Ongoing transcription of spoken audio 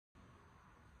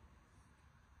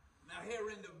Now here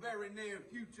in the very near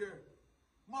future,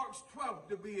 March 12th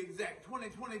to be exact,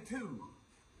 2022,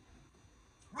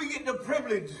 we get the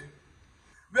privilege,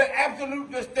 the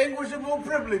absolute distinguishable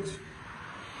privilege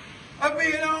of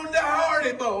being on the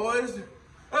Hardy Boys,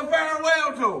 a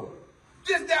farewell tour,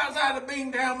 just outside of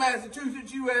Bingtown,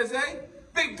 Massachusetts, USA.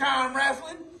 Big time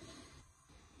wrestling.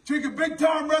 Chicken, big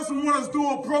time wrestling want us to do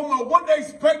a promo. What they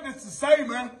expect us to say,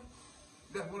 man?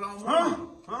 That's what I'm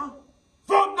Huh?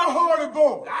 Fuck the Hardy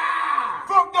Boys. Ah!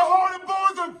 Fuck the Hardy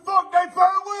Boys and fuck they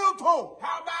farewell tour.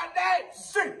 How about that?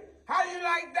 Shit. How you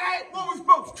like that? What we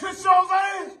supposed to kiss y'all's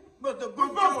ass? But the We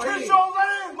bump supposed to your kiss head. y'all's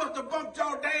ass? Must have bumped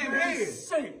your damn head.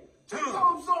 Shit. Tell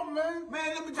them something, man.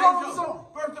 Man, let me tell you something.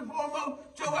 First and foremost,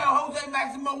 Joel Jose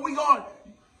Maximo, we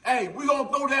gonna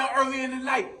throw down early in the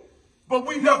night. But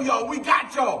we know y'all, we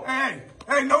got y'all. Hey,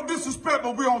 no disrespect,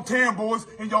 but we on 10, boys,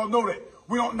 and y'all know that.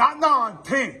 We on, not 9,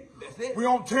 10. That's it. We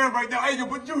on 10 right now. Hey,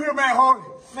 but you hear, man, Hardy?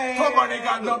 Man. Talk about they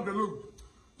got nothing to lose.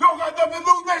 Y'all got nothing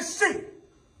to lose, that shit.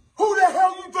 Who the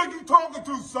hell you think you talking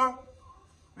to, son?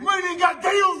 We ain't got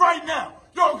deals right now.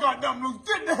 Y'all got nothing to lose.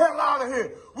 Get the hell out of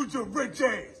here with your rich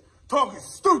ass. Talking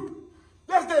stupid.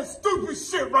 That's that stupid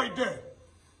shit right there.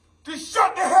 Just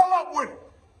shut the hell up with it.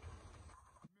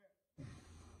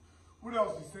 What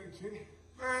else you say, Chitty?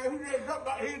 Man, he's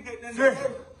getting in Yeah.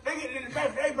 they getting in the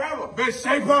best shape ever. Best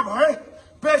shape ever, eh?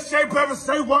 Best shape ever.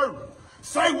 Say word.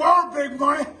 Say word, big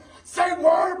money. Say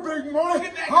word, big money.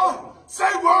 Huh?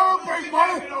 Say word, big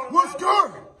money. What's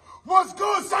good? What's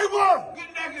good? Say word.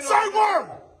 Say word.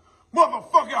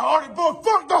 Motherfucking Hardy Boy.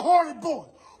 Fuck the Hardy Boy.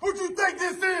 What you think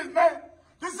this is, man?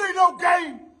 This ain't no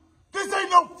game. This ain't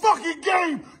no fucking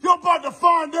game. You're about to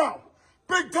find out.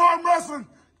 Big time wrestling.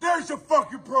 There's your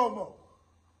fucking promo.